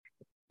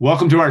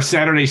Welcome to our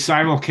Saturday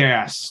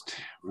Simulcast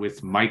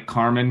with Mike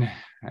Carmin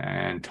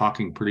and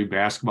talking Purdue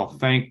basketball.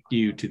 Thank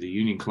you to the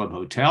Union Club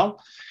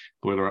Hotel,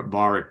 Boiler Up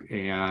Bar,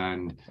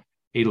 and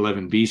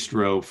 811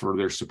 Bistro for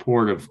their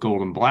support of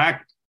Gold and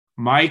Black.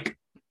 Mike,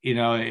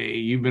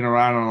 you've been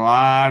around a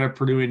lot of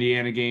Purdue,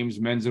 Indiana games,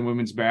 men's and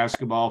women's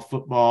basketball,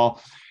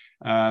 football.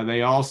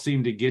 They all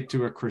seem to get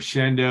to a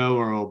crescendo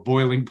or a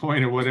boiling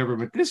point or whatever,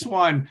 but this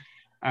one,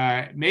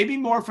 maybe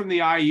more from the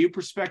IU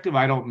perspective,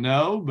 I don't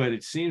know, but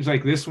it seems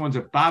like this one's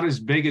about as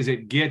big as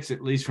it gets,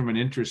 at least from an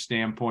interest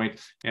standpoint,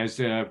 as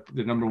the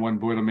number one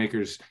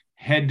Boilermakers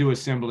head to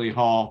Assembly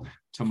Hall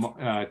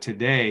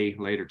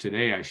later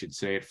today, I should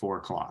say, at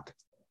 4:00.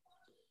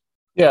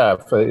 Yeah,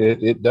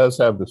 it does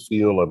have the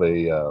feel of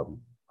a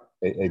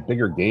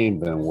bigger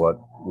game than what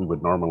we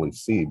would normally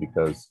see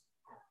because,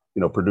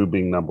 Purdue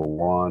being number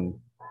one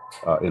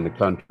in the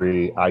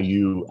country,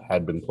 IU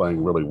had been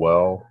playing really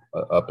well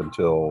up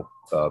until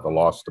the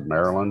loss to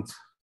Maryland.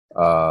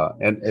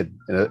 And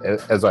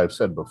as I've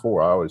said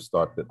before, I always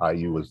thought that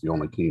IU was the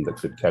only team that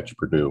could catch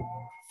Purdue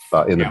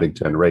in the Big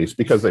Ten race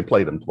because they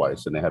played them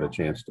twice and they had a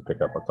chance to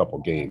pick up a couple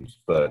games.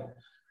 But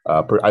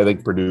I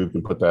think Purdue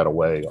can put that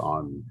away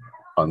on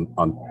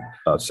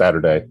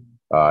Saturday.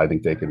 I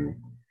think they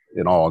can,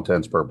 in all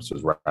intents and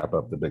purposes, wrap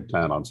up the Big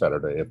Ten on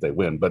Saturday if they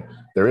win. But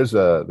there is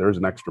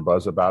an extra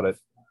buzz about it.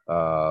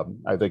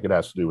 I think it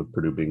has to do with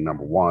Purdue being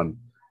number one.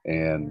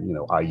 And,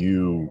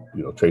 IU,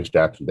 Trace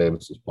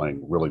Jackson-Davis is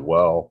playing really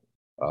well.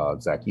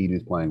 Zach Edey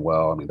is playing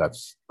well. I mean,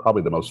 that's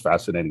probably the most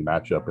fascinating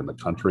matchup in the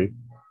country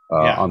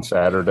on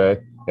Saturday.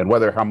 And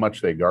how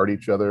much they guard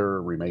each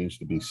other remains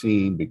to be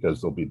seen because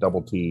there'll be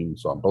double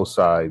teams on both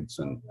sides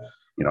and,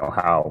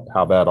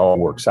 how that all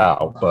works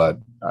out. But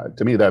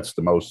to me, that's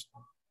the most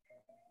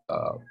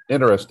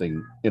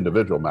interesting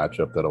individual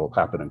matchup that'll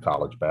happen in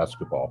college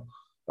basketball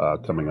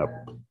coming up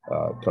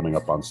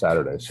on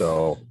Saturday.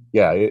 So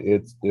yeah,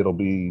 it'll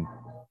be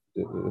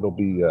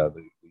the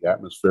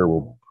atmosphere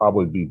will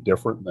probably be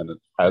different than it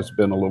has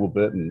been a little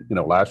bit. And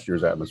last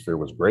year's atmosphere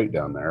was great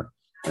down there,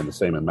 and the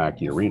same in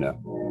Mackey Arena.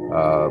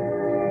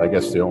 I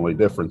guess the only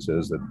difference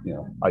is that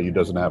IU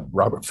doesn't have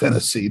Robert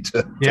Finney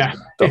to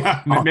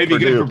maybe Purdue.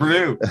 Good for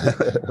Purdue.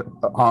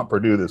 Haunt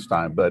Purdue this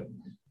time, but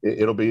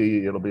it'll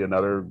be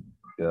another.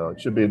 It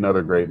should be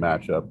another great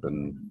matchup,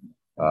 and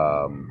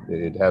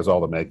it has all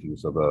the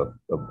makings of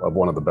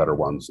one of the better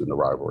ones in the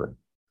rivalry.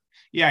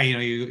 Yeah,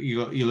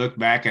 you look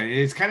back at it,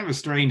 it's kind of a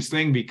strange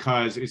thing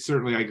because it's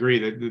certainly, I agree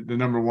that the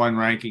number one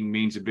ranking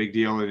means a big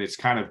deal, and it's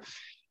kind of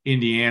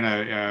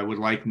Indiana would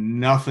like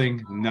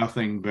nothing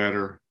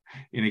better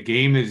in a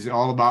game that is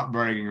all about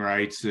bragging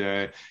rights.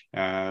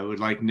 Would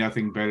like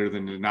nothing better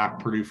than to knock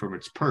Purdue from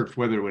its perch.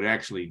 Whether it would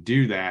actually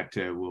do that,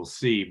 we'll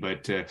see.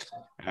 But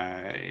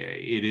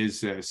it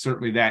is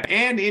certainly that.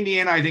 And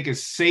Indiana, I think,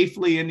 is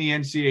safely in the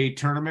NCAA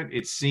tournament.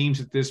 It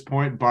seems at this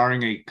point,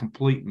 barring a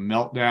complete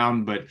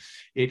meltdown, but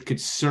it could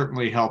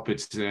certainly help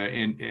its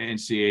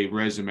NCAA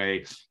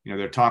resume.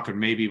 They're talking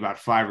maybe about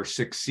 5 or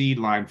 6 seed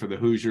line for the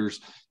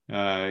Hoosiers.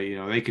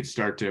 They could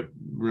start to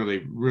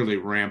really, really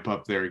ramp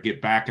up there,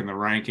 get back in the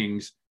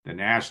rankings, the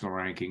national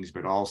rankings,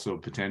 but also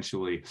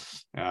potentially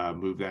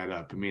move that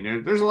up. I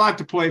mean, there's a lot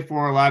to play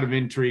for, a lot of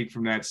intrigue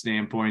from that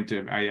standpoint.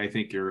 I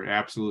think you're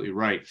absolutely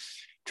right.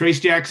 Trace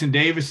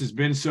Jackson-Davis has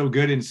been so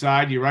good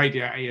inside. You're right.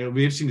 It'll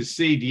be interesting to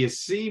see. Do you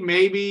see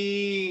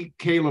maybe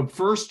Caleb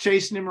First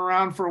chasing him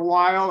around for a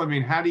while? I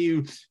mean, how do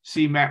you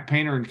see Matt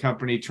Painter and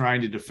company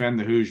trying to defend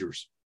the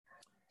Hoosiers?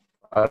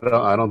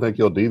 I don't think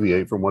he'll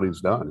deviate from what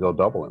he's done. He'll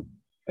double him.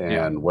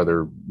 And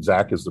whether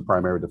Zach is the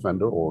primary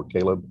defender or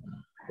Caleb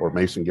or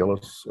Mason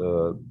Gillis,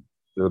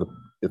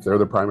 if they're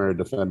the primary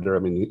defender, I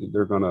mean,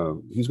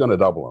 he's gonna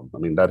double him. I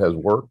mean, that has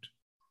worked.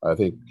 I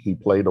think he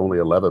played only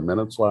 11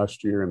 minutes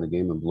last year in the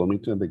game in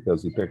Bloomington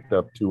because he picked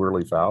up 2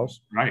 early fouls.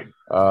 Right.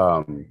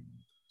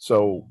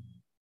 So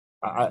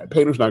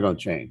Painter's not going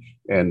to change.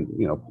 And,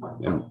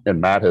 and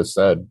Matt has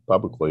said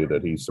publicly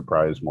that he's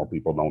surprised more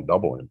people don't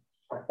double him.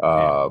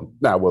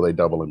 Now, will they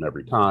double him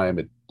every time?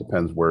 It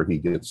depends where he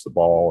gets the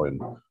ball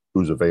and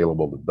who's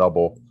available to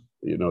double.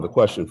 The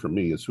question for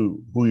me is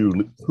who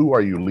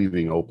are you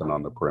leaving open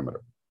on the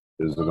perimeter?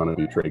 Is it going to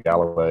be Trey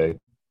Galloway?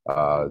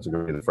 Is it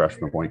going to be the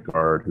freshman point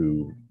guard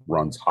who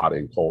runs hot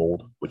and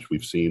cold, which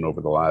we've seen over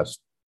the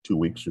last 2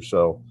 weeks or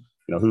so?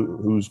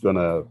 Who's going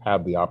to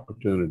have the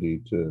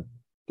opportunity to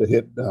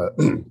hit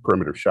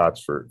perimeter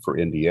shots for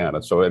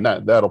Indiana? So, and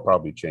that'll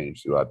probably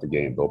change throughout the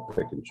game. They'll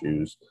pick and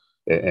choose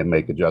and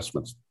make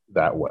adjustments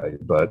that way.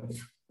 But,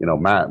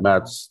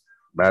 Matt's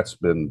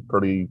been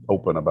pretty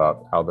open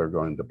about how they're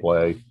going to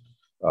play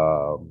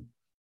how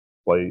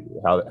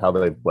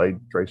they've played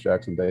Trace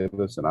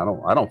Jackson-Davis, and I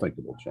don't think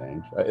it will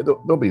change.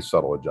 There'll be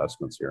subtle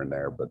adjustments here and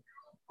there, but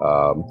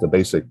the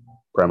basic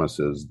premise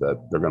is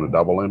that they're going to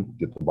double him,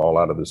 get the ball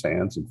out of his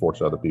hands, and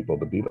force other people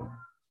to beat him.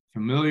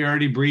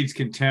 Familiarity breeds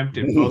contempt,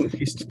 and both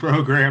these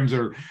programs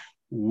are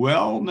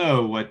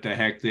know what the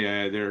heck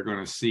they're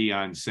going to see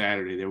on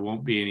Saturday. There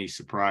won't be any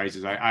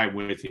surprises. I'm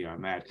with you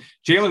on that.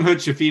 Jalen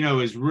Hood-Schifino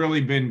has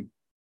really been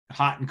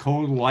hot and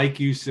cold, like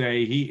you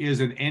say. He is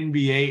an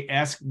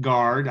NBA-esque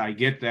guard. I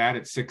get that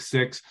at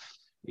 6'6".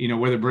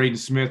 Whether Braden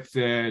Smith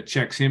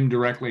checks him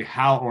directly,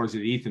 or is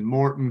it Ethan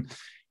Morton?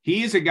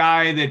 He is a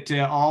guy that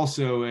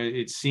also,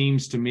 it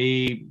seems to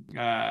me,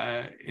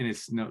 and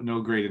it's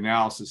no great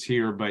analysis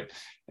here, but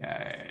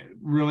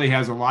really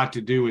has a lot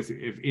to do with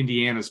if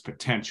Indiana's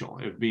potential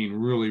of being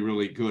really,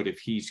 really good, if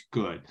he's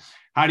good.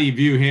 How do you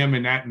view him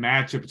in that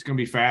matchup? It's going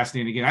to be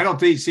fascinating. Again, I don't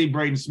see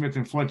Braden Smith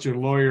and Fletcher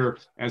Lawyer,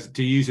 as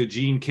to use a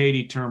Gene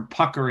Katie term,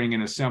 puckering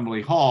in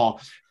Assembly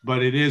Hall,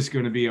 but it is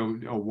going to be a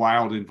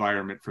wild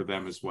environment for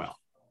them as well.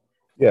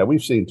 Yeah,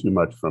 we've seen too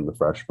much from the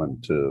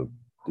freshmen to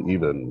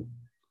even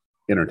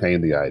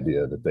entertain the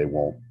idea that they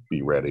won't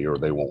be ready or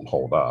they won't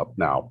hold up.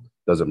 Now,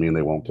 doesn't mean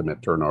they won't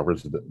commit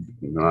turnovers.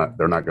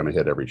 They're not going to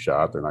hit every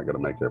shot. They're not going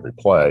to make every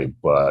play,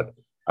 but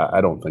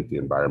I don't think the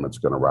environment's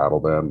going to rattle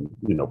them.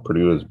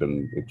 Purdue has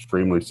been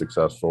extremely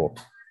successful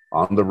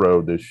on the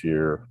road this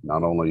year,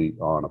 not only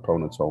on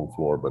opponent's home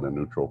floor, but a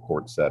neutral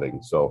court setting.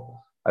 So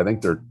I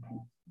think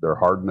they're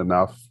hardened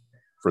enough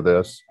for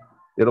this.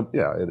 It'll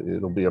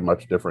be a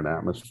much different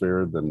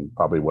atmosphere than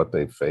probably what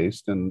they've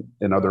faced in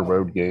other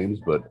road games.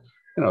 But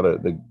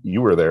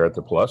you were there at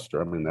the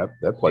Cluster. I mean,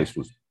 that place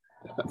was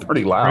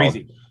pretty loud.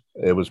 Crazy.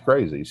 It was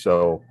crazy.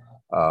 So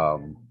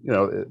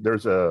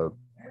there's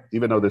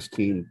even though this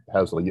team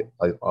has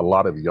a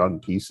lot of young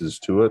pieces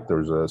to it,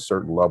 there's a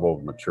certain level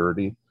of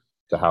maturity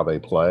to how they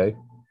play.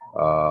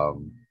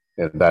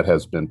 And that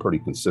has been pretty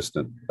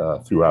consistent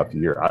throughout the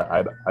year.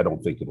 I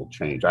don't think it'll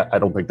change. I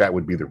don't think that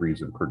would be the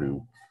reason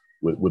Purdue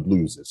would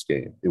lose this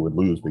game. It would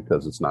lose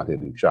because it's not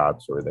hitting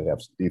shots, or they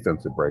have some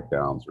defensive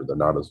breakdowns, or they're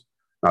not as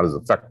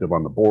effective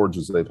on the boards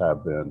as they've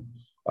been.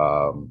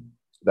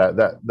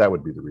 That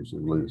would be the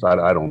reason to lose.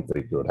 I don't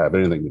think it would have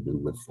anything to do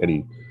with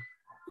any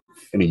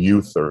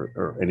youth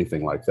or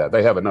anything like that.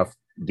 They have enough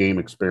game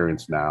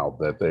experience now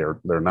that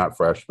they're not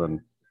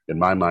freshmen. In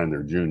my mind,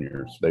 they're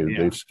juniors.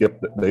 They've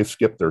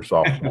skipped their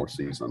sophomore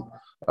season.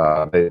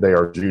 They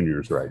are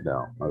juniors right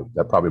now.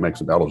 That probably makes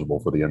them eligible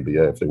for the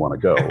NBA if they want to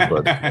go.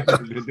 But I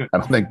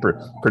don't think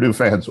Purdue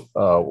fans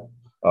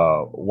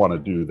want to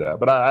do that.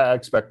 But I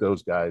expect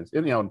those guys.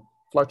 And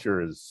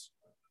Fletcher is.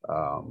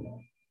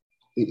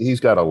 He's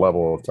got a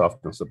level of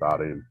toughness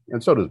about him,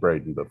 and so does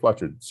Braden. But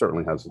Fletcher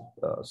certainly has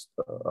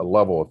a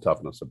level of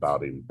toughness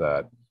about him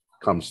that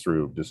comes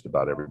through just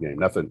about every game.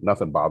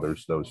 Nothing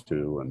bothers those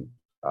two, and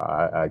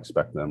I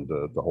expect them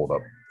to hold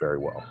up very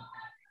well.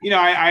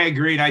 I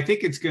agree. And I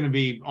think it's going to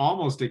be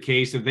almost a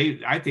case of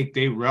I think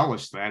they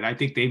relish that. I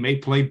think they may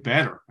play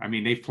better. I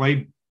mean, they've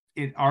played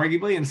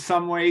arguably in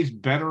some ways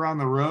better on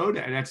the road.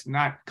 And that's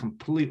not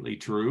completely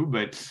true,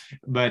 but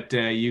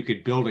you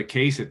could build a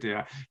case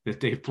that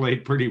they've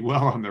played pretty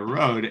well on the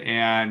road.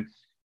 And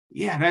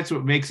yeah, that's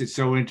what makes it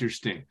so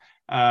interesting.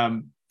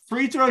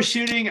 Free throw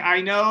shooting,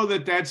 I know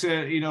that's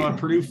a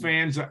Purdue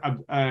fans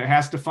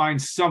has to find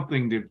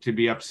something to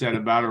be upset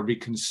about or be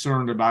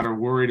concerned about or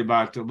worried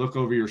about, to look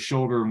over your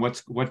shoulder and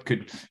what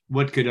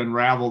could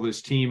unravel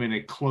this team in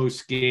a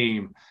close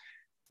game.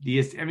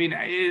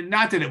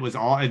 Not that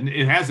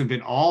it hasn't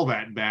been all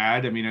that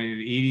bad. I mean,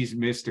 Edie's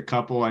missed a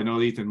couple. I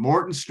know Ethan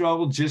Morton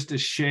struggled just a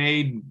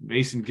shade.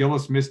 Mason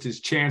Gillis missed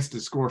his chance to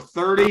score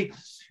 30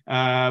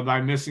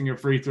 by missing a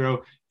free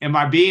throw. Am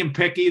I being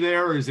picky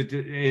there, or is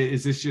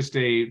this just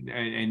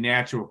a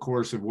natural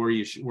course of where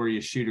you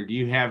shoot, or do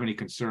you have any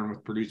concern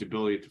with Purdue's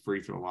ability at the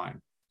free throw line?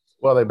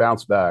 Well, they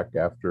bounced back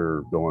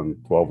after going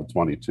 12 of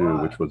 22,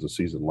 which was a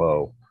season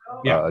low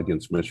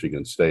against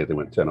Michigan State. They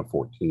went 10 of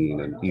 14,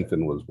 and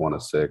Ethan was 1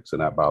 of 6,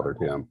 and that bothered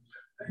him.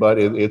 But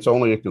it's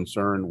only a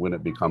concern when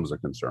it becomes a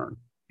concern.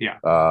 Yeah.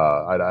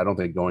 I don't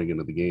think going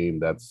into the game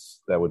that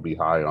would be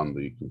high on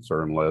the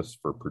concern list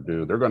for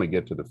Purdue. They're going to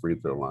get to the free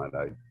throw line.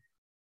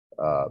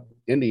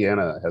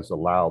 Indiana has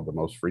allowed the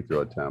most free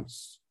throw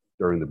attempts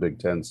during the Big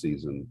Ten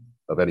season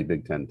of any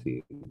Big Ten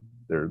team.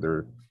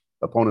 Their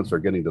opponents are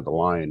getting to the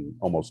line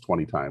almost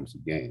 20 times a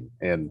game.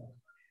 And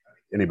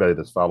anybody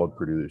that's followed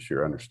Purdue this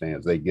year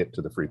understands they get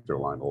to the free throw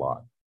line a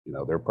lot.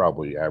 They're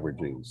probably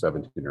averaging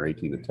 17 or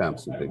 18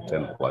 attempts in Big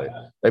Ten play.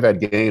 They've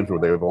had games where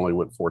they've only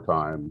went 4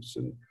 times,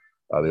 and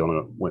they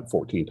only went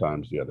 14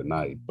 times the other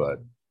night. But,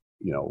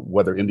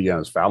 whether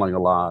Indiana's fouling a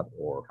lot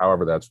or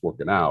however that's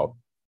working out,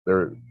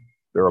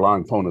 they're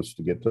allowing opponents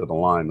to get to the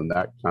line, and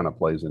that kind of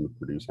plays into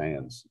Purdue's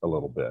hands a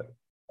little bit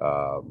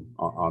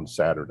on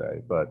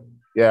Saturday. But,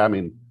 yeah, I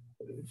mean,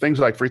 things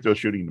like free throw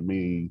shooting to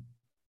me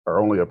are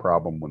only a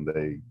problem when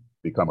they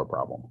become a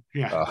problem.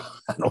 Yeah.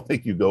 I don't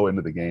think you go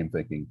into the game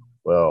thinking,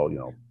 well,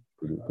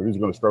 Purdue's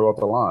going to struggle at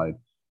the line.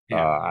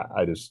 Yeah.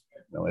 I just,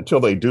 until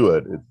they do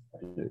it,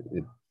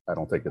 I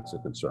don't think it's a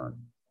concern.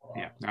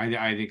 Yeah,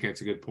 I think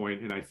that's a good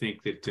point, and I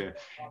think that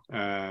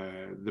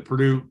the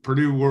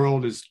Purdue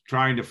world is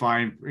trying to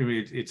find. I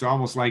mean, it's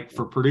almost like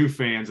for Purdue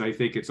fans, I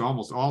think it's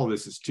almost all of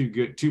this is too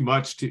good, too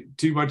much,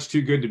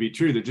 too good to be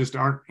true. There just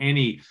aren't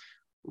any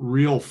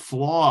real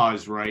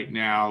flaws right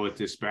now with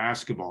this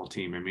basketball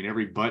team. I mean,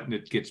 every button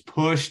that gets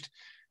pushed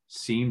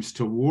seems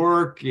to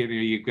work.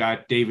 You've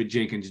got David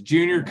Jenkins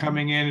Jr.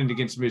 coming in and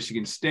against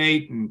Michigan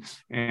State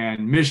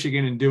and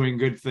Michigan and doing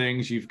good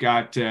things. You've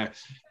got, just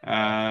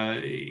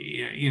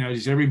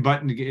every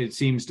button it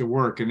seems to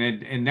work.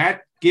 And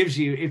that gives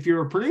you, if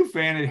you're a Purdue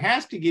fan, it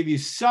has to give you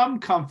some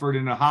comfort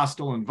in a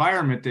hostile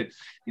environment that,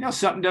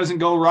 something doesn't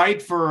go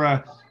right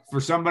for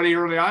somebody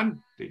early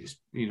on. They just,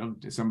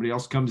 somebody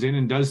else comes in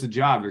and does the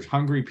job. There's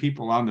hungry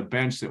people on the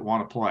bench that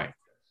want to play.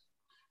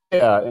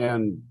 Yeah,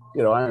 and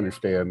I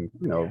understand.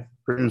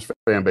 Purdue's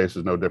fan base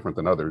is no different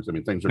than others. I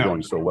mean, things are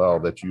going so well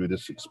that you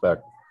just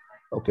expect,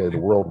 okay, the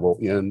world will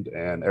end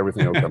and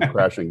everything will come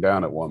crashing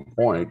down at one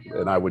point.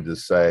 And I would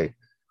just say,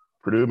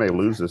 Purdue may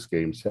lose this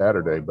game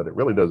Saturday, but it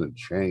really doesn't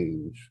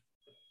change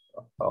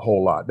a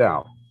whole lot.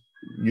 Now,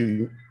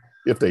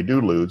 if they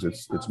do lose,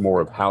 it's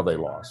more of how they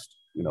lost.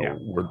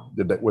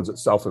 Was it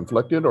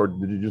self-inflicted, or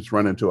did you just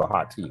run into a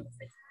hot team?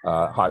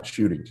 Hot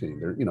shooting team.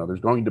 There's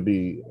going to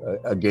be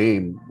a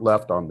game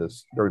left on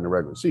this during the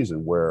regular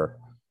season where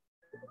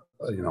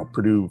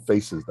Purdue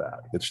faces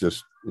that. It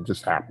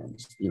just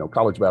happens.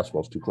 College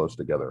basketball is too close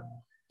together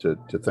to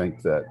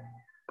think that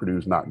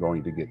Purdue's not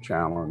going to get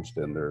challenged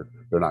and they're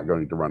not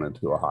going to run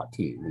into a hot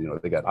team.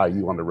 They got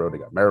IU on the road, they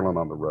got Maryland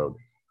on the road.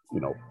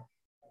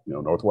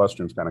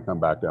 Northwestern's kind of come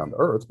back down to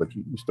earth, but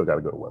you still got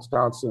to go to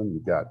Wisconsin.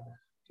 You've got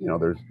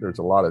there's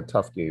a lot of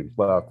tough games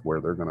left where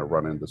they're going to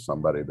run into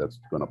somebody that's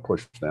going to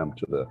push them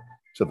to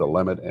the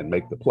limit and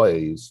make the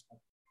plays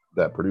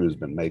that Purdue has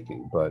been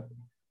making. But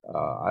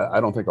I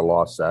don't think a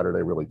loss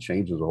Saturday really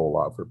changes a whole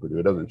lot for Purdue.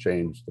 It doesn't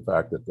change the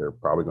fact that they're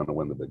probably going to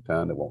win the Big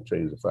Ten. It won't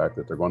change the fact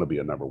that they're going to be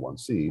a number one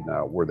seed.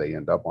 Now, where they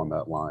end up on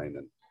that line,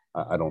 and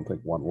I don't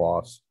think one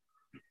loss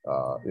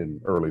in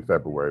early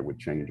February would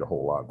change a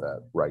whole lot of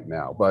that right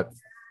now. But,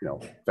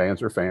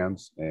 fans are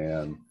fans,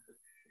 and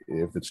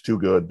if it's too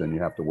good, then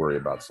you have to worry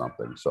about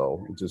something.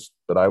 So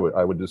but I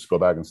would just go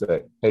back and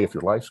say, hey, if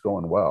your life's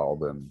going well,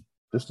 then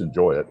just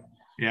enjoy it.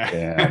 Yeah.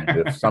 And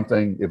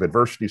if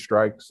adversity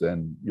strikes,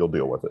 then you'll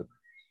deal with it.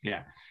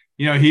 Yeah.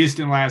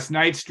 Houston last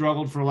night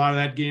struggled for a lot of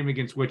that game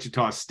against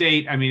Wichita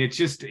State. I mean, it's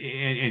just,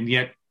 and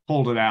yet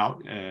pulled it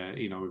out.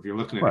 If you're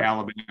looking at right.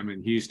 Alabama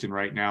and Houston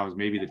right now is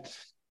maybe the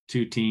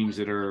two teams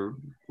that are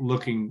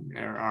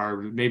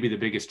maybe the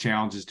biggest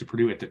challenges to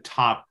Purdue at the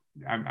top.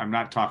 I'm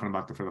not talking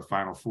about for the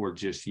Final Four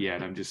just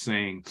yet. I'm just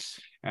saying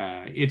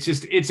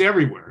it's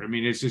everywhere. I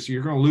mean, it's just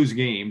you're going to lose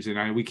games,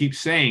 and we keep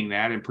saying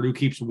that, and Purdue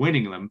keeps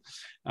winning them.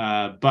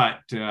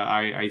 But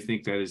I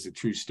think that is a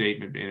true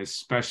statement, and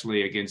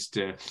especially against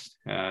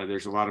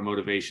there's a lot of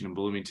motivation in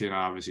Bloomington.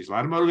 Obviously, there's a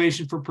lot of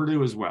motivation for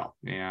Purdue as well,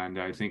 and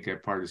I think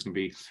that part is going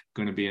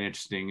to be an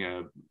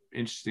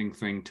interesting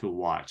thing to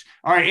watch.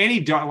 All right,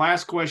 any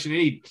last question?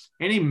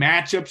 Any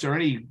matchups or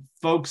any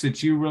folks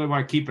that you really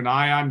want to keep an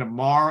eye on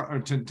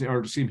tomorrow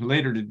or see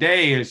later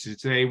today? As to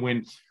say,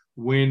 when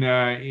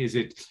is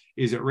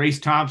it Race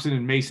Thompson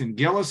and Mason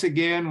Gillis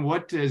again?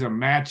 What is a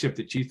matchup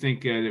that you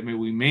think that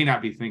we may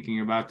not be thinking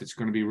about that's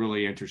going to be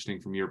really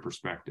interesting from your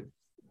perspective?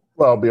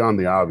 Well, beyond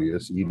the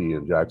obvious, Edey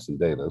and Jackson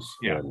Davis.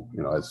 Yeah. And,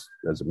 as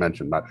I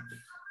mentioned, not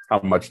how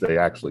much they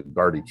actually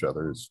guard each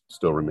other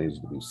still remains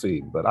to be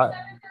seen. But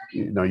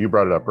you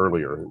brought it up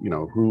earlier.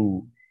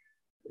 Who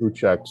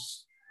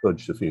checks Hood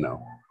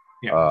Schifino?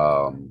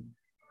 Yeah.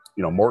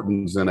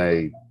 Morton's in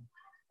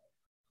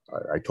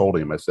I told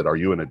him, I said, are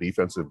you in a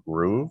defensive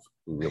groove?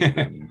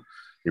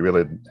 He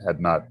really had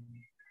not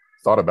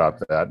thought about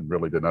that and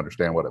really didn't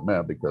understand what it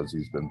meant because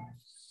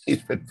he's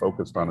been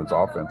focused on his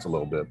offense a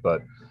little bit.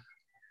 But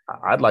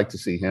I'd like to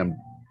see him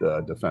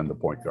defend the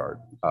point guard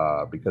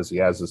because he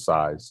has the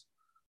size.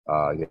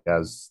 He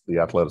has the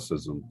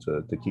athleticism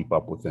to keep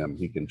up with him.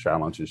 He can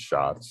challenge his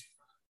shots.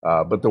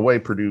 But the way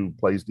Purdue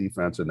plays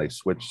defense and they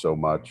switch so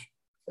much,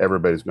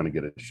 everybody's going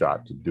to get a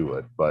shot to do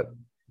it. But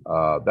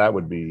that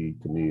would be,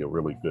 to me, a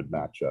really good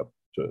matchup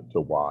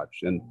to watch.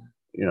 And,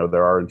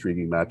 there are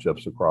intriguing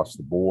matchups across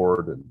the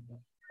board and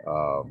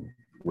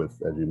with,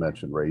 as you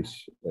mentioned,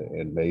 Race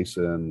and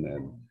Mason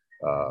and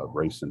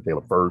Race and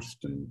Taylor First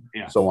and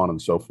so on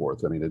and so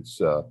forth. I mean, it's,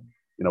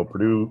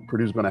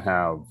 Purdue's going to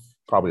have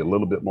probably a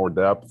little bit more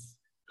depth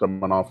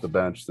coming off the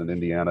bench than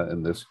Indiana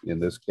in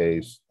this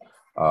case.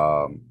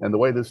 And the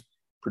way this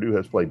Purdue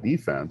has played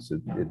defense,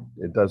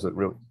 it doesn't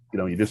really,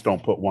 you just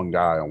don't put one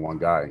guy on one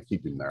guy and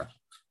keep him there.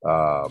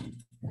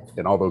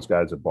 And all those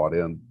guys have bought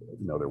in,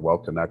 they're well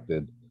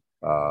connected.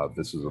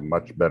 This is a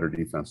much better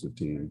defensive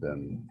team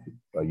than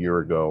a year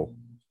ago.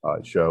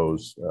 It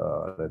shows.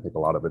 I think a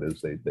lot of it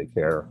is they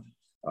care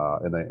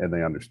and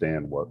they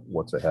understand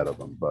what's ahead of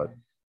them. But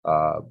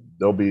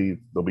there'll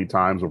be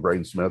times where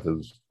Braden Smith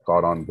is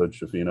caught on Hood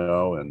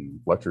Schifino and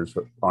Fletcher's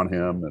on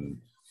him, and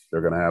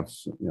they're going to have,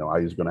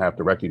 IU's going to have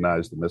to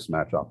recognize the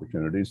mismatch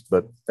opportunities.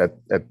 But at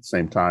the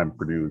same time,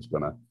 Purdue's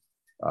going to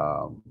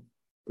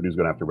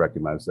have to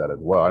recognize that as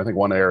well. I think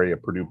one area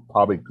Purdue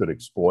probably could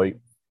exploit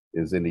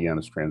is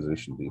Indiana's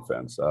transition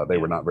defense. They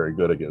were not very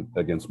good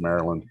against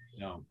Maryland.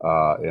 No.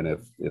 And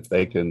if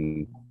they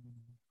can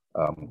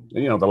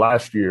The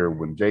last year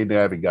when Jay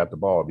Navy got the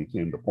ball, he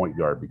became the point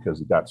guard because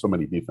he got so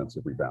many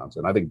defensive rebounds.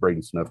 And I think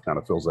Braden Smith kind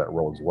of fills that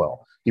role as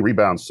well. He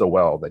rebounds so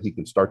well that he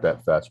can start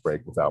that fast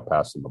break without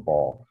passing the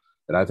ball.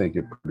 And I think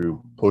if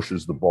Purdue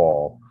pushes the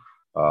ball,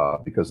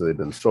 because they've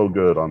been so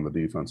good on the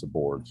defensive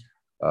boards,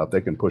 if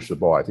they can push the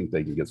ball, I think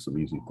they can get some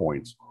easy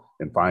points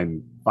and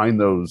find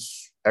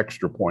those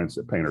extra points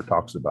that Painter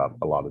talks about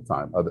a lot of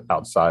time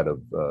outside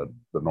of the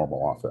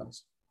normal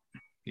offense.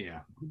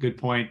 Yeah, good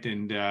point.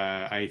 And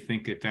I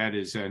think that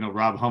is, I know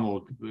Rob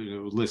Hummel,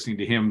 listening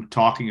to him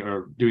talking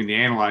or doing the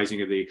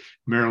analyzing of the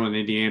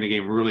Maryland-Indiana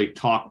game, really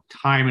talked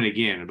time and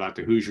again about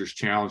the Hoosiers'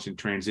 challenge in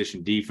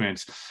transition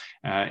defense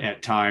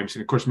at times.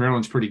 And of course,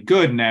 Maryland's pretty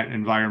good in that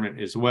environment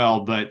as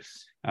well, but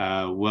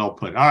well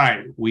put. All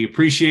right, we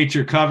appreciate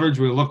your coverage.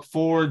 We look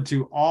forward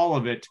to all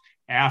of it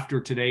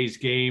after today's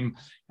game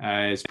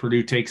as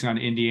Purdue takes on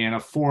Indiana,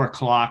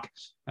 4:00,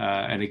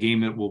 and a game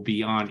that will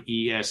be on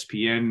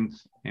ESPN.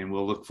 And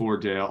we'll look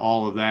forward to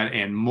all of that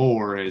and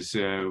more as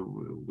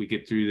we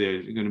get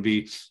through going to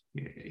be,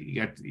 you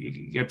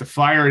got the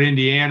fire at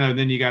Indiana, and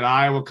then you got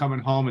Iowa coming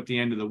home at the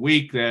end of the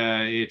week.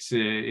 It's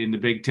in the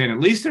Big Ten. At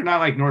least they're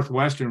not like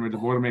Northwestern where the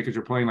Boilermakers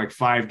are playing like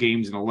 5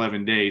 games in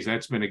 11 days.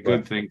 That's been a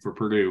good thing for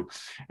Purdue.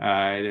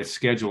 The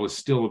schedule is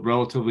still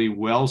relatively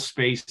well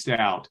spaced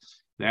out.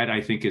 That,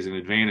 I think, is an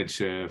advantage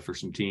for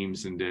some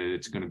teams, and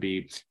it's going to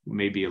be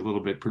maybe a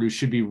little bit. Purdue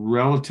should be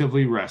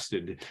relatively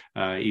rested,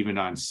 even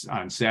on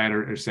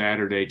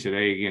Saturday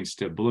today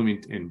against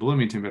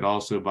Bloomington, but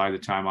also by the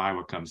time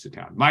Iowa comes to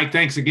town. Mike,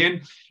 thanks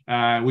again.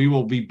 We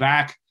will be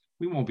back.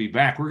 We won't be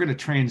back. We're going to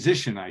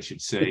transition, I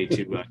should say,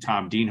 to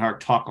Tom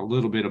Dienhart, talk a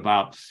little bit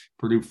about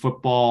Purdue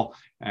football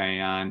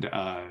and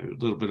a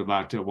little bit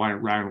about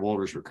Ryan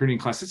Walters' recruiting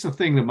class. It's a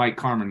thing that Mike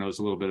Carmin knows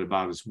a little bit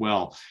about as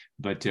well,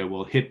 but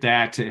we'll hit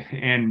that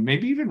and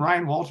maybe even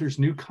Ryan Walters'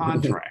 new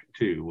contract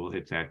too. We'll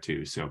hit that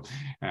too. So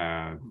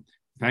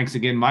thanks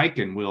again, Mike,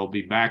 and we'll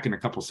be back in a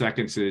couple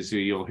seconds as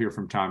you'll hear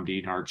from Tom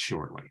Dienhart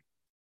shortly.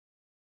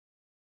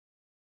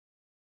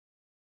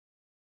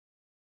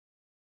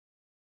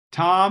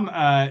 Tom,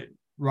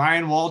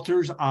 Ryan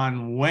Walters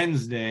on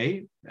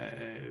Wednesday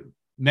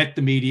met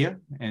the media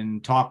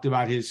and talked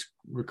about his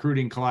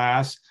recruiting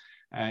class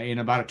in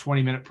about a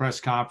 20-minute press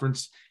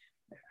conference.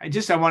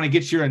 I want to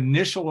get your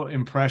initial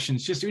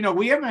impressions. Just,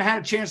 we haven't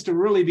had a chance to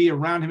really be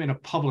around him in a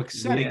public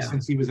setting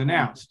since he was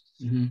announced.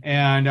 Mm-hmm.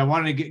 And I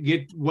wanted to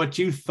get what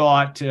you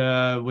thought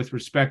with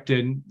respect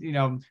to,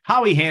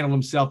 how he handled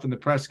himself in the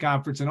press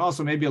conference, and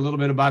also maybe a little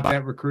bit about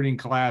that recruiting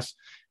class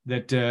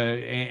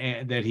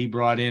that he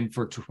brought in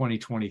for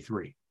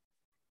 2023.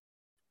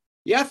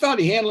 Yeah, I thought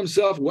he handled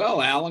himself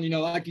well, Alan.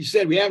 Like you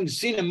said, we haven't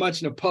seen him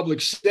much in a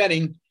public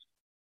setting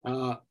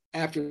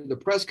after the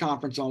press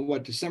conference on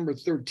December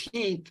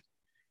 13th.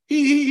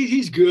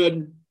 He's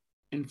good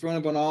in front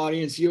of an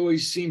audience. He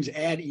always seems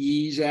at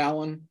ease,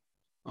 Alan.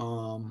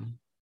 And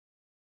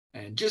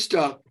just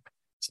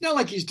it's not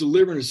like he's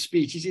delivering a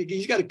speech.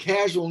 He's got a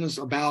casualness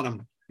about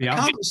him.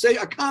 Yeah.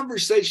 A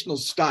conversational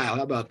style.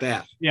 How about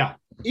that? Yeah.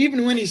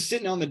 Even when he's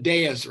sitting on the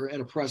dais or at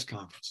a press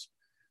conference.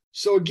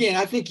 So again,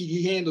 I think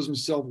he handles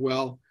himself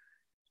well.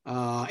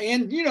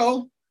 And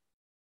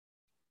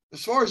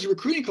as far as the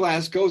recruiting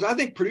class goes, I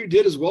think Purdue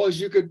did as well as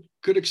you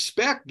could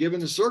expect given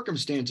the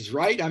circumstances,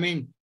 right? I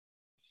mean,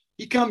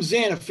 he comes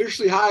in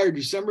officially hired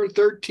December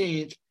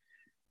 13th.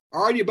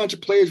 Already a bunch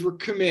of players were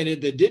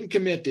committed that didn't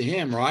commit to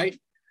him, right?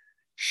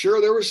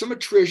 Sure, there was some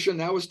attrition.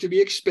 That was to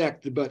be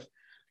expected, but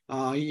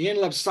he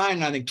ended up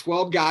signing, I think,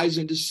 12 guys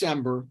in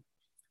December.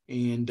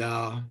 And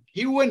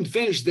he wouldn't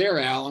finish there,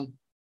 Alan.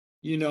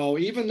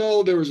 Even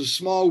though there was a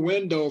small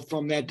window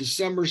from that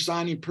December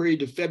signing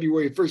period to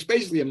February 1st,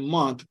 basically a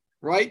month,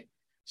 right?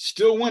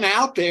 Still went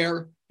out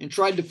there and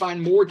tried to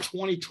find more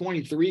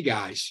 2023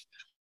 guys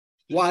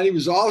while he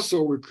was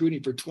also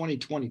recruiting for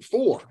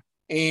 2024.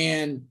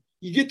 And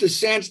you get the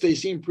sense they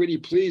seem pretty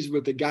pleased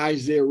with the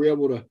guys they were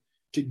able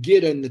to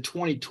get in the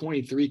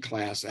 2023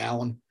 class,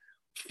 Alan.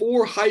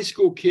 4 high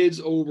school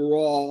kids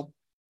overall.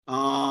 They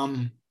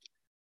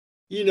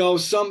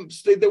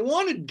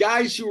wanted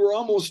guys who were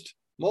almost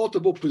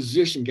multiple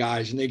position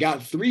guys, and they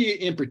got 3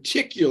 in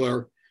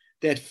particular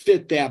that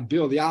fit that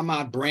bill. The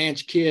Ahmad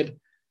Branch kid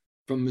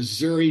from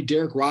Missouri,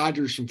 Derek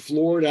Rogers from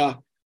Florida,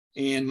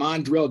 and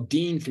Mondrell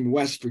Dean from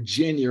West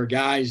Virginia are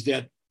guys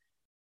that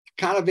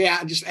kind of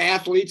just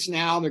athletes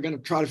now. They're going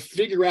to try to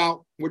figure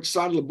out which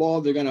side of the ball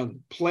they're going to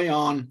play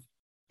on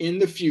in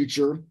the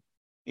future.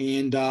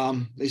 And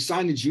they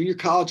signed a junior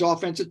college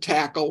offensive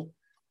tackle.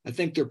 I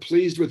think they're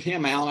pleased with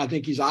him, Alan. I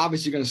think he's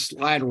obviously going to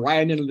slide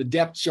right into the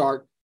depth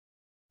chart,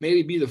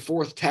 maybe be the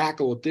 4th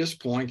tackle at this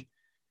point.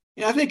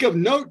 And I think of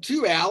note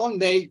too, Alan,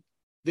 they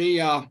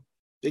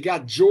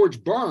got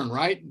George Byrne,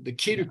 right? The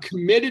kid who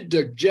committed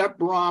to Jeff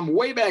Brom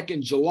way back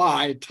in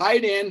July,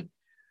 tight end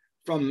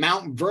from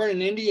Mount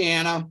Vernon,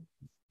 Indiana.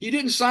 He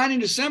didn't sign in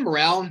December,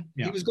 Alan.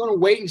 Yeah. He was going to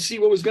wait and see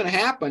what was going to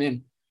happen.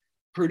 And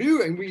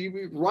Purdue, and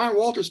Ryan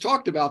Walters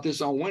talked about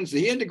this on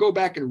Wednesday. He had to go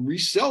back and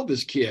resell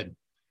this kid.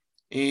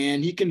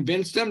 And he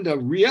convinced them to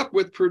re-up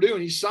with Purdue,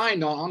 and he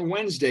signed on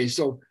Wednesday.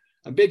 So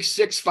a big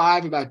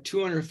 6'5", about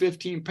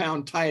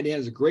 215-pound tight end,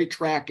 is a great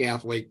track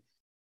athlete.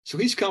 So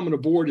he's coming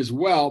aboard as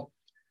well.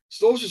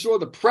 So those are sort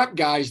of the prep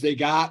guys they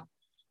got.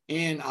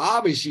 And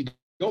obviously,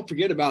 don't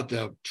forget about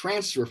the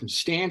transfer from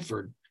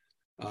Stanford,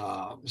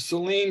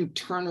 Salim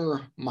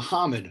Turner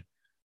Muhammad,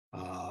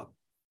 a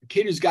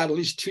kid who's got at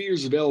least 2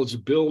 years of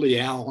eligibility,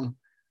 Alan.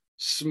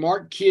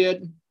 Smart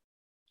kid,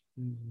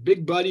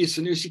 big buddy of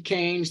Sanusi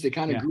Canes. They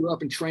kind of grew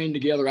up and trained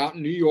together out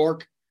in New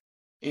York.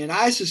 And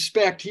I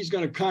suspect he's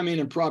going to come in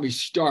and probably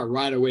start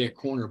right away at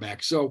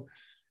cornerback. So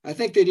I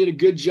think they did a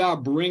good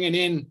job bringing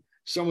in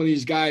some of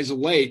these guys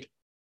late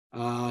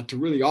to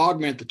really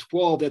augment the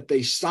 12 that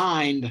they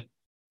signed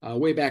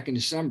way back in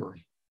December.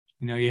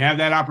 You know, you have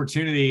that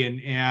opportunity,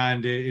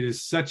 and it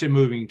is such a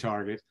moving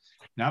target.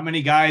 Not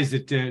many guys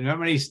not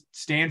many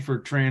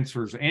Stanford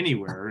transfers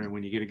anywhere. And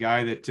when you get a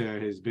guy that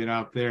has been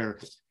out there,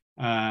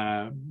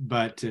 and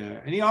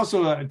he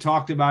also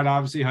talked about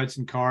obviously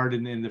Hudson Card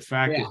and the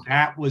fact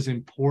that was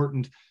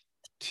important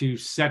to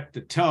set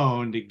the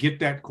tone to get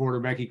that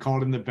quarterback. He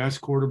called him the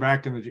best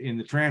quarterback in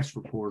the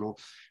transfer portal,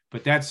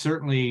 but that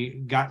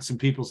certainly got some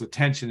people's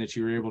attention that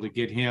you were able to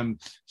get him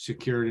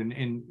secured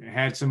and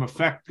had some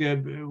effect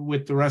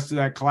with the rest of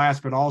that class,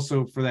 but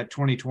also for that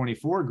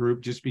 2024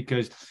 group, just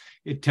because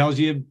it tells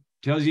you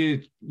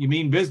you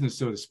mean business,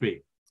 so to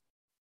speak.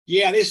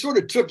 Yeah, they sort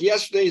of took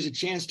yesterday as a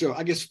chance to,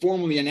 I guess,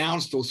 formally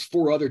announce those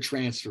 4 other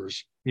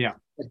transfers. Yeah,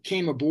 that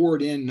came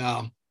aboard in,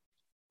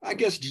 I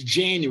guess,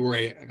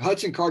 January.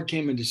 Hudson Card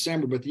came in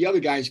December, but the other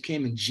guys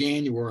came in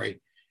January.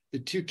 The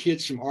 2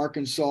 kids from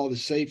Arkansas, the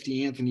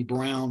safety Anthony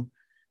Brown,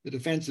 the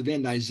defensive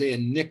end Isaiah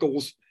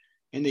Nichols,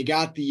 and they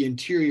got the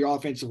interior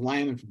offensive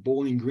lineman from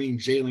Bowling Green,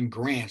 Jalen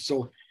Grant.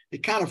 So they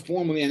kind of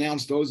formally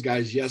announced those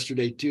guys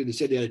yesterday too. They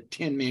said they had a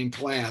 10-man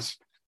class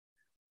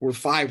where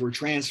 5 were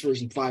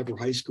transfers and 5 were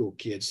high school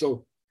kids.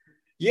 So,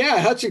 yeah,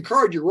 Hudson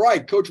Card, you're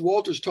right. Coach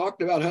Walters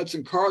talked about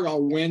Hudson Card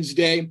on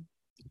Wednesday.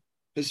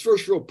 His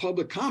first real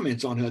public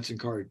comments on Hudson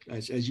Card,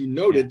 as you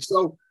noted.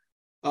 So,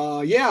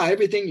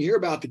 everything you hear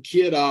about the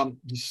kid,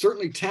 he's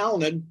certainly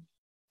talented.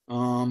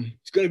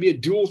 He's going to be a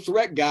dual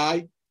threat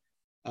guy.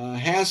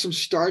 Has some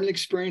starting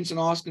experience in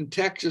Austin,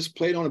 Texas,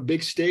 played on a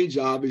big stage,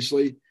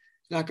 obviously.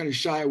 He's not going to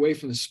shy away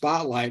from the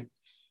spotlight.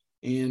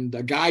 And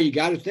a guy you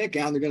got to think,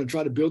 Alan, they're going to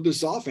try to build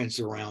this offense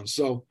around.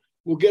 So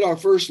we'll get our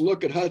first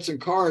look at Hudson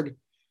Card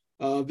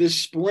this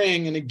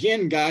spring. And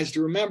again, guys,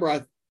 to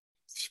remember,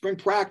 spring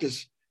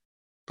practice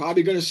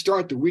probably going to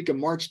start the week of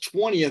March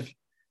 20th,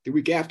 the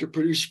week after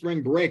Purdue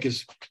spring break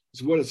is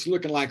what it's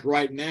looking like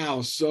right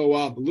now. So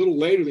a little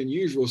later than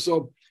usual.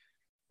 So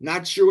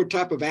not sure what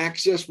type of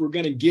access we're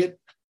going to get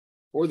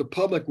or the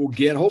public will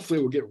get. Hopefully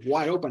we'll get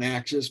wide open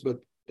access, but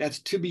that's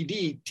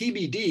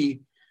TBD.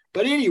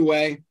 But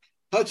anyway,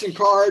 Hudson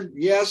Card,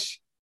 yes,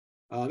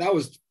 that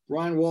was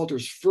Ryan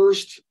Walters'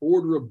 first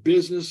order of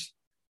business.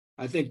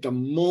 I think the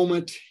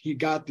moment he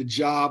got the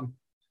job,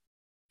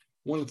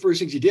 one of the first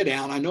things he did,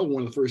 Alan, I know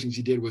one of the first things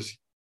he did was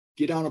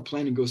get on a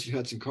plane and go see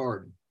Hudson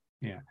Card.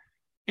 Yeah.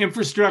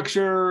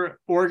 Infrastructure,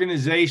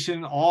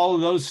 organization, all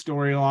of those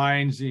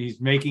storylines. He's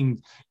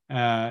making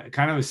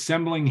kind of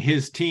assembling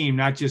his team,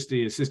 not just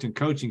the assistant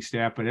coaching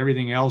staff, but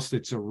everything else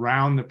that's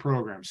around the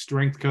program,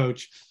 strength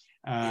coach,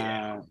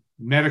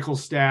 medical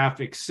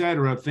staff, et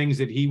cetera, things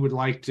that he would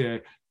like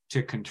to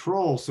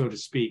control, so to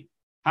speak.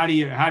 How do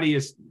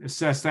you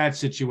assess that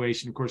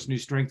situation? Of course, new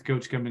strength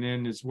coach coming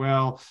in as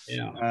well.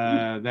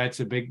 Yeah, that's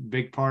a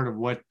big part of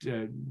what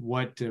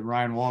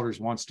Ryan Walters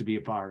wants to be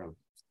a part of.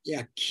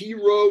 Yeah,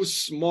 Kiro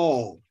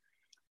Small.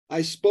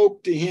 I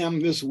spoke to him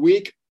this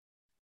week.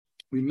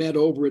 We met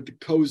over at the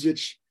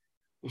Kozich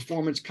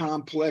Performance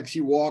Complex.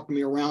 He walked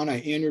me around. I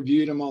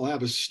interviewed him. I'll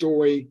have a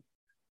story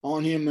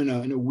on him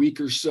in a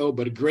week or so,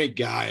 but a great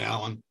guy,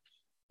 Alan.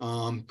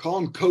 Call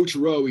him Coach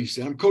Rowe, he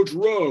said. I'm Coach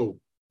Rowe.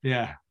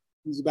 Yeah.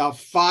 He's about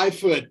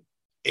 5'8",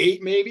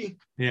 maybe.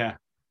 Yeah.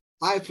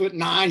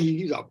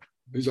 5'9".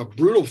 He's a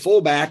brutal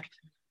fullback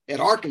at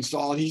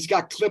Arkansas, and he's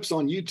got clips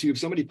on YouTube.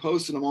 Somebody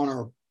posted them on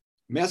our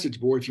message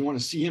board. If you want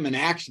to see him in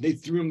action, they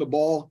threw him the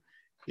ball.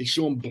 They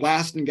show him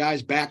blasting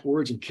guys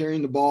backwards and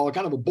carrying the ball,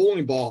 kind of a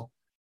bowling ball.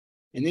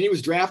 And then he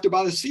was drafted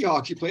by the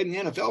Seahawks. He played in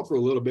the NFL for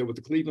a little bit with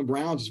the Cleveland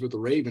Browns, with the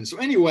Ravens. So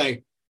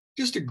anyway,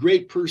 just a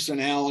great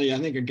personality. I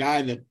think a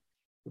guy that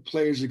the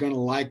players are going to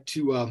like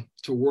to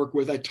work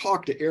with. I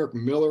talked to Eric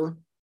Miller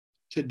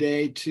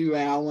today too,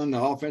 Alan,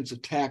 the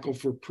offensive tackle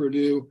for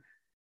Purdue,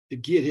 to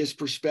get his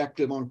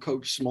perspective on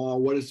Coach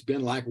Small, what it's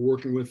been like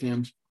working with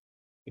him,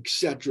 et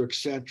cetera, et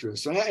cetera.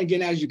 So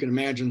again, as you can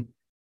imagine,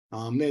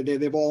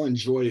 they've all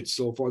enjoyed it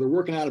so far. They're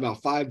working out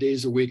about 5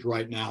 days a week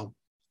right now.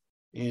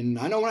 And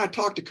I know when I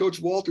talked to Coach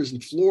Walters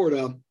in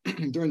Florida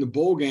during the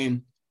bowl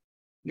game,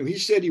 he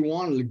said he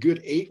wanted a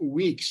good 8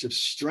 weeks of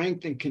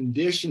strength and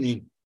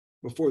conditioning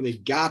before they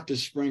got to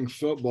spring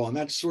football. And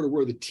that's sort of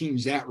where the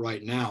team's at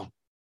right now,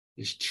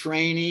 is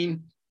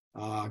training,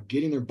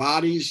 getting their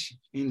bodies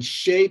in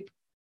shape.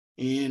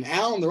 And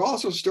Alan, they're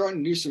also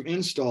starting to do some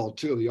install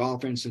too of the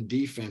offense and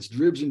defense,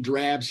 dribs and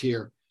drabs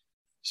here.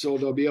 So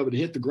they'll be able to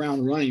hit the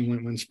ground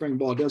running when spring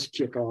ball does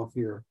kick off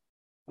here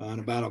in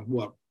about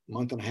a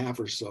month and a half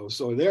or so.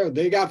 So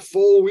they got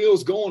full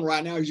wheels going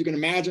right now, as you can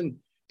imagine.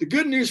 The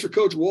good news for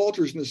Coach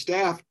Walters and the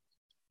staff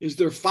is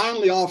they're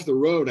finally off the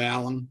road,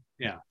 Alan.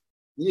 Yeah.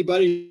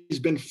 Anybody who's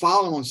been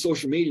following on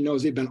social media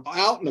knows they've been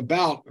out and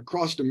about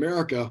across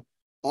America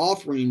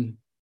offering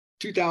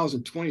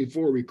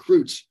 2024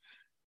 recruits.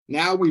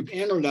 Now we've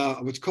entered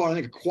what's called, I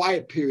think, a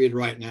quiet period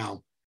right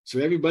now. So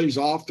everybody's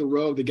off the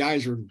road. The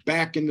guys are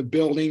back in the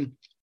building,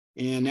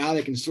 and now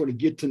they can sort of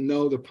get to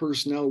know the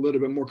personnel a little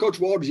bit more. Coach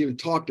Walters even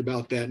talked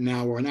about that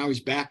now, where now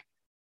he's back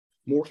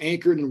more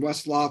anchored in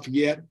West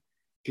Lafayette,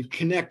 can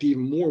connect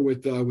even more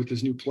with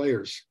his new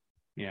players.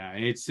 Yeah,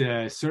 it's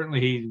certainly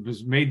he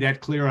was made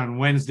that clear on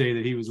Wednesday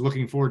that he was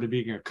looking forward to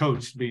being a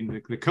coach,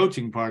 being the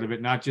coaching part of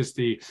it, not just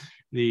the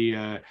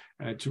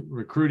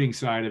recruiting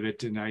side of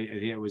it. And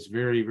it was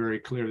very, very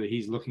clear that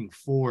he's looking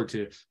forward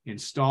to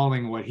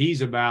installing what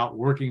he's about,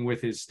 working with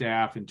his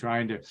staff and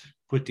trying to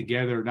put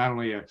together not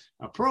only a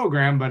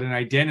program, but an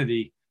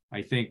identity.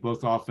 I think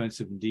both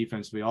offensive and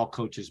defensively, all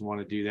coaches want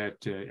to do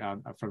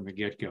that from the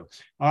get-go.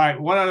 All right,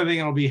 one other thing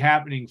that'll be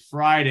happening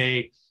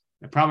Friday,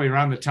 probably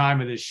around the time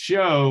of this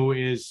show,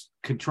 is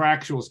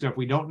contractual stuff.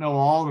 We don't know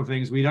all the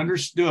things. We'd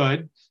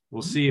understood.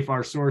 We'll see if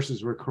our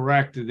sources were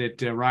correct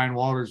that Ryan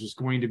Walters was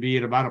going to be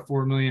at about a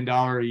 $4 million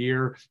a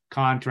year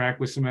contract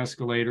with some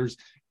escalators.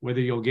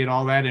 Whether you'll get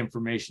all that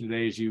information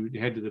today as you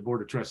head to the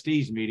Board of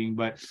Trustees meeting.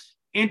 But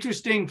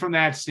interesting from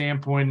that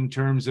standpoint in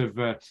terms of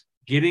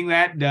getting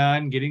that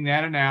done, getting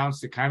that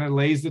announced. It kind of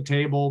lays the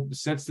table,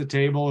 sets the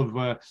table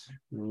of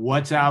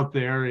what's out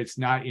there. It's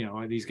not,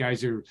 these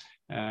guys are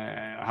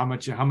how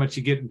much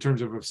you get in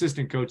terms of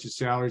assistant coaches'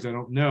 salaries, I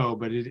don't know,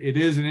 but it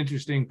is an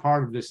interesting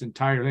part of this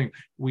entire thing.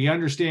 We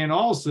understand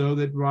also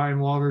that Ryan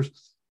Walters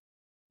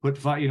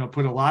put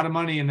a lot of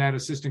money in that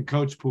assistant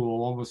coach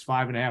pool, almost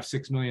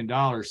 $5.5–6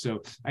 million.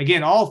 So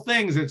again, all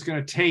things that's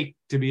going to take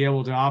to be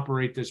able to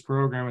operate this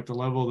program at the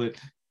level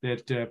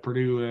that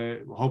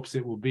Purdue hopes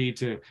it will be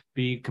to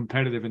be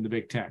competitive in the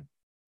Big Ten.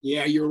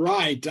 Yeah, you're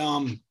right.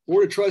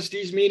 Board of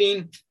Trustees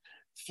meeting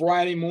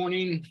Friday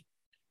morning.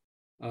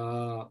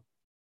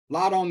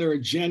 Lot on their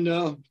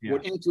agenda. Yeah.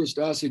 What interests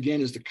us again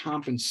is the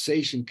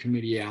compensation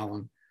committee,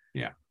 Alan.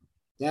 Yeah.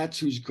 That's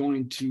who's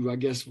going to, I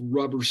guess,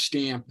 rubber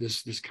stamp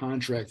this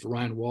contract for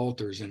Ryan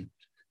Walters. And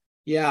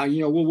yeah,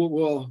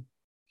 we'll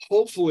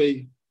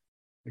hopefully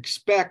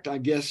expect, I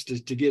guess, to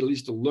get at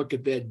least a look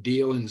at that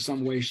deal in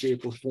some way,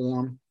 shape, or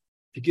form,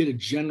 to get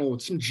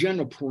some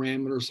general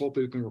parameters.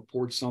 Hopefully we can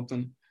report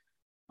something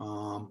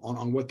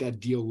on what that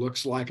deal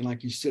looks like. And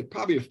like you said,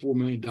 probably a $4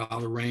 million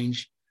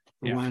range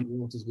for Ryan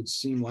Walters would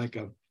seem like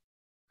a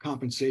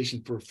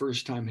compensation for a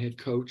first-time head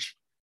coach.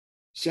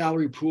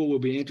 Salary pool will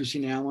be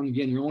interesting, Alan.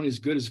 Again, you're only as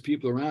good as the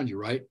people around you,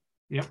 right?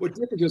 Yeah. What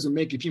difference does it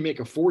make if you make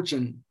a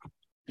fortune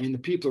and the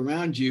people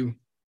around you,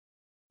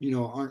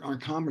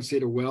 aren't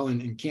compensated well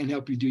and can't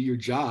help you do your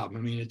job? I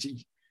mean,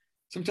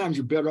 sometimes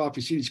you're better off.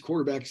 You see these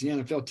quarterbacks in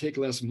the NFL take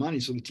less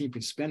money so the team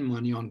can spend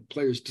money on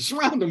players to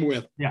surround them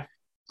with. Yeah.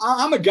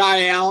 I'm a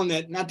guy, Alan,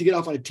 that, not to get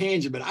off on a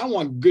tangent, but I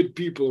want good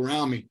people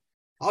around me.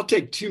 I'll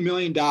take $2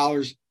 million.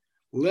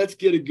 Let's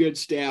get a good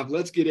staff.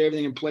 Let's get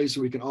everything in place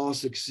so we can all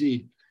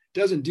succeed.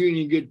 Doesn't do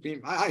any good.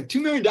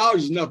 $2 million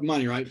is enough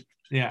money, right?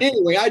 Yeah.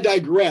 Anyway, I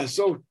digress.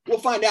 So we'll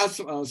find out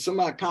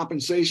some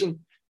compensation.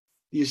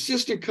 The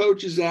assistant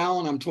coaches,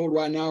 Alan, I'm told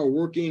right now, are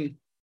working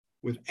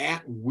with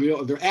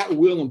at-will. They're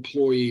at-will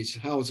employees,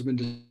 how it's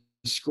been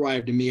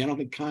described to me. I don't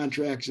think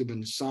contracts have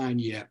been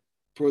signed yet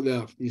for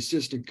the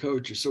assistant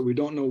coaches, so we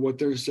don't know what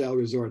their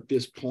salaries are at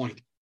this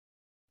point.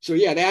 So,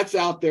 yeah, that's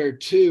out there,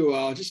 too.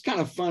 Just kind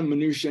of fun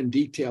minutia and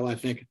detail, I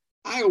think.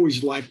 I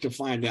always like to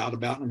find out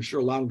about, and I'm sure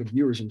a lot of the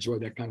viewers enjoy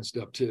that kind of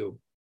stuff, too.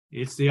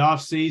 It's the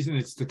off season.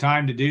 It's the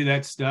time to do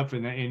that stuff.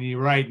 And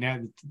you're right. Now,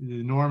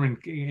 the norm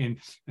in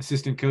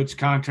assistant coach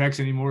contracts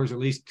anymore is at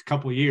least a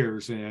couple of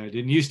years. It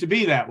didn't used to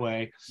be that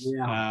way.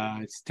 Yeah.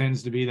 It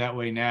tends to be that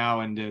way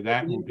now. And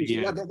that will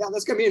be that's going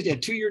to be interesting.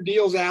 2-year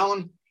deals,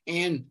 Alan.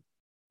 And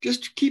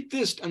just keep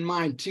this in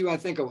mind, too. I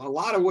think a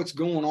lot of what's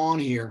going on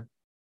here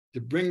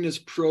to bring this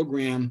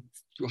program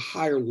to a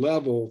higher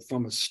level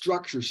from a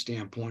structure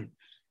standpoint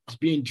is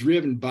being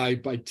driven by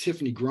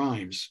Tiffany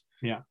Grimes.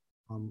 Yeah.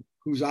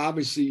 Who's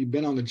obviously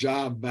been on the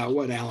job about,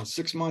 what, Alan,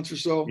 6 months or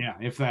so? Yeah,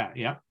 if that,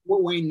 yeah.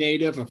 Fort Wayne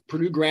native, a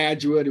Purdue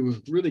graduate who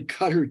really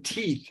cut her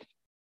teeth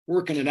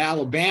working at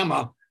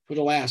Alabama for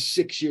the last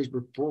 6 years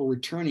before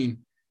returning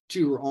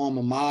to her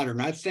alma mater.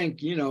 And I think,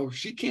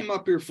 she came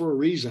up here for a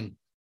reason.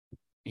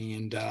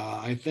 And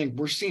I think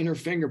we're seeing her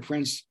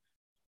fingerprints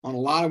on a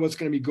lot of what's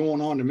going to be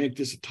going on to make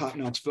this a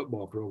top-notch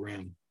football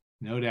program.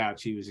 No doubt.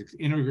 She was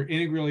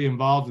integrally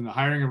involved in the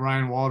hiring of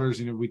Ryan Walters.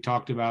 We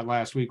talked about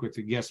last week with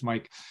the guest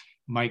Mike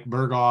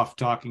Berghoff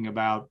talking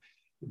about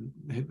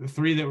the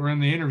three that were in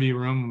the interview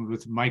room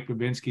with Mike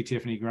Babinski,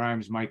 Tiffany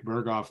Grimes, Mike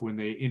Berghoff, when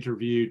they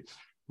interviewed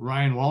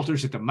Ryan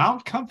Walters at the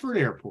Mount Comfort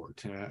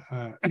Airport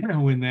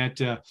when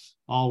that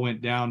all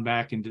went down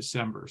back in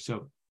December.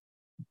 So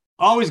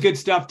always good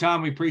stuff,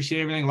 Tom. We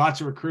appreciate everything.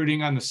 Lots of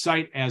recruiting on the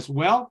site as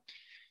well.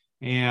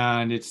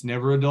 and it's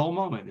never a dull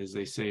moment, as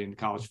they say in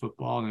college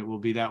football, and it will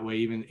be that way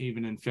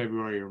even in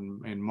February or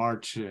in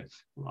March.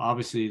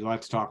 Obviously,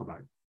 let's talk about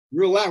it.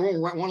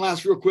 One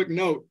last real quick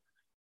note.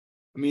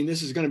 I mean,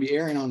 this is going to be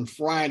airing on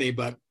Friday,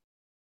 but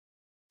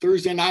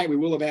Thursday night we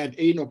will have had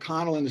Aiden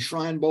O'Connell in the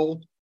Shrine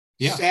Bowl.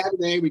 Yeah.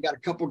 Saturday we got a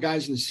couple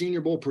guys in the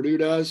Senior Bowl. Purdue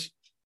does.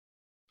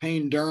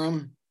 Payne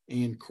Durham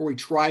and Corey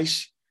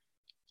Trice.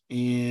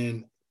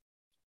 And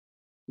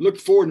look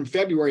forward in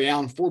February,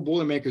 Alan, 4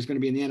 Boilermakers going to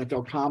be in the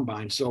NFL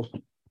Combine. So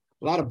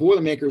a lot of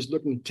Boilermakers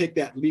looking to take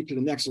that leap to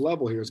the next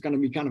level here. It's going to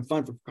be kind of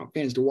fun for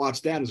fans to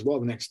watch that as well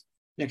the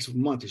next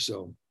month or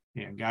so.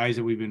 Yeah, guys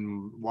that we've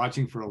been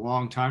watching for a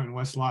long time in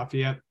West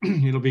Lafayette.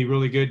 It'll be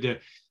really good to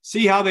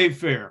see how they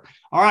fare.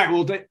 All right,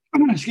 we'll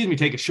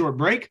take a short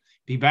break.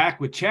 Be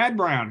back with Chad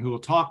Brown, who will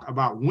talk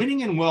about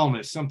winning and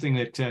wellness, something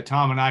that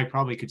Tom and I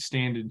probably could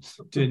stand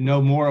to know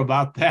more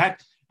about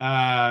that.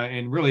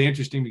 And really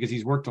interesting because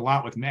he's worked a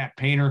lot with Matt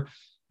Painter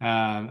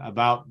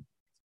about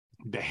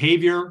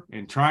behavior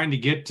and trying to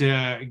get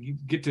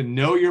to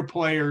know your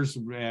players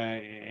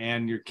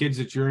and your kids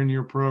that you're in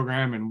your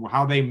program and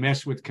how they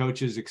mess with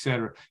coaches, et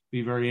cetera.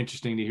 Be very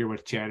interesting to hear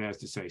what Chad has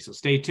to say. So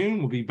stay tuned.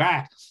 We'll be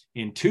back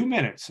in 2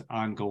 minutes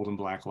on Gold and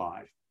Black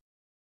Live.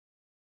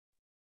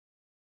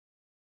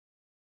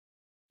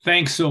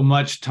 Thanks so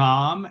much,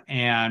 Tom.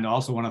 And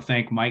also want to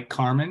thank Mike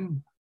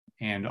Carmin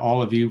and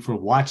all of you for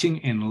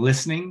watching and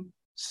listening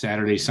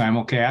Saturday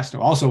Simulcast. I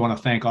also want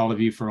to thank all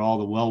of you for all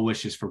the well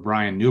wishes for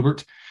Brian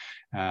Newbert,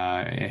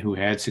 who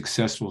had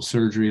successful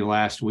surgery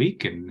last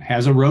week and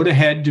has a road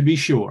ahead to be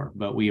sure,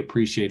 but we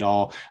appreciate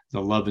all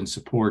the love and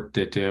support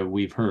that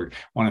we've heard. I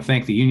want to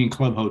thank the Union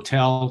Club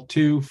Hotel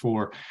too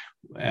for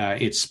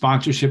its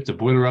sponsorship, the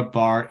Boiler Up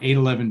Bar,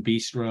 811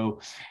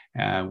 Bistro.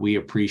 We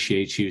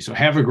appreciate you. So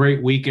have a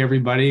great week,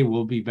 everybody.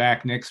 We'll be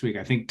back next week.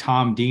 I think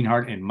Tom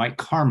Dienhart and Mike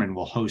Carmin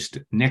will host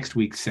next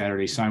week's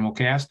Saturday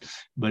Simulcast,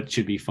 but it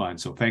should be fun.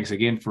 So thanks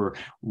again for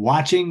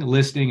watching,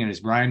 listening, and as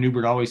Brian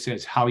Newbert always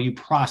says, how you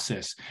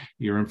process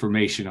your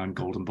information on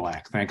Gold and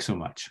Black. Thanks so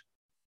much.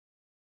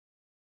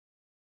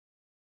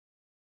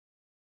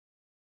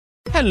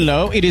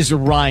 Hello, it is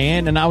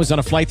Ryan, and I was on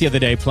a flight the other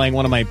day playing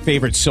one of my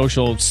favorite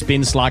social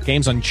spin slot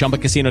games on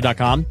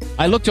ChumbaCasino.com.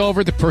 I looked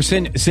over at the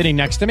person sitting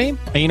next to me,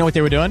 and you know what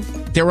they were doing?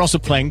 They were also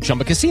playing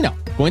Chumba Casino.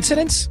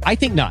 Coincidence? I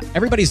think not.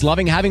 Everybody's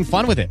loving having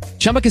fun with it.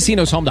 Chumba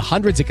Casino is home to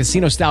hundreds of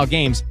casino-style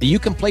games that you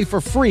can play for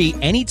free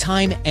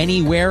anytime,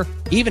 anywhere,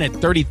 even at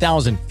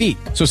 30,000 feet.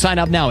 So sign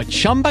up now at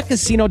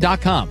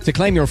ChumbaCasino.com to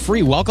claim your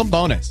free welcome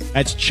bonus.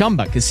 That's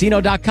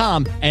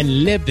ChumbaCasino.com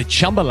and live the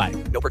Chumba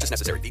life. No purchase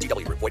necessary.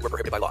 VGW. Void where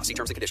prohibited by law. See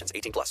terms and conditions.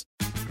 18+.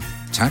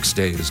 Tax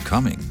day is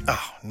coming.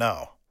 Oh,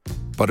 no.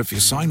 But if you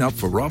sign up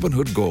for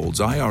Robinhood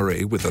Gold's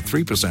IRA with a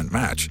 3%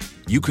 match,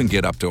 you can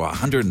get up to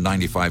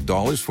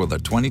 $195 for the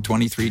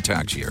 2023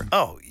 tax year.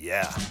 Oh,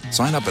 yeah.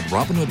 Sign up at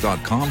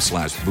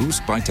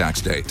Robinhood.com/boost by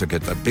tax day to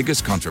get the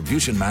biggest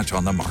contribution match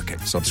on the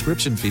market.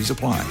 Subscription fees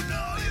apply.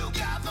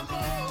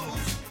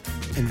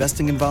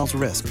 Investing involves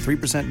risk.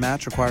 3%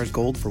 match requires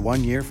gold for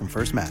 1 year from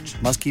first match.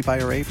 Must keep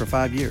IRA for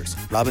 5 years.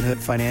 Robinhood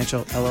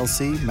Financial,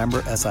 LLC,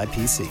 member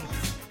SIPC.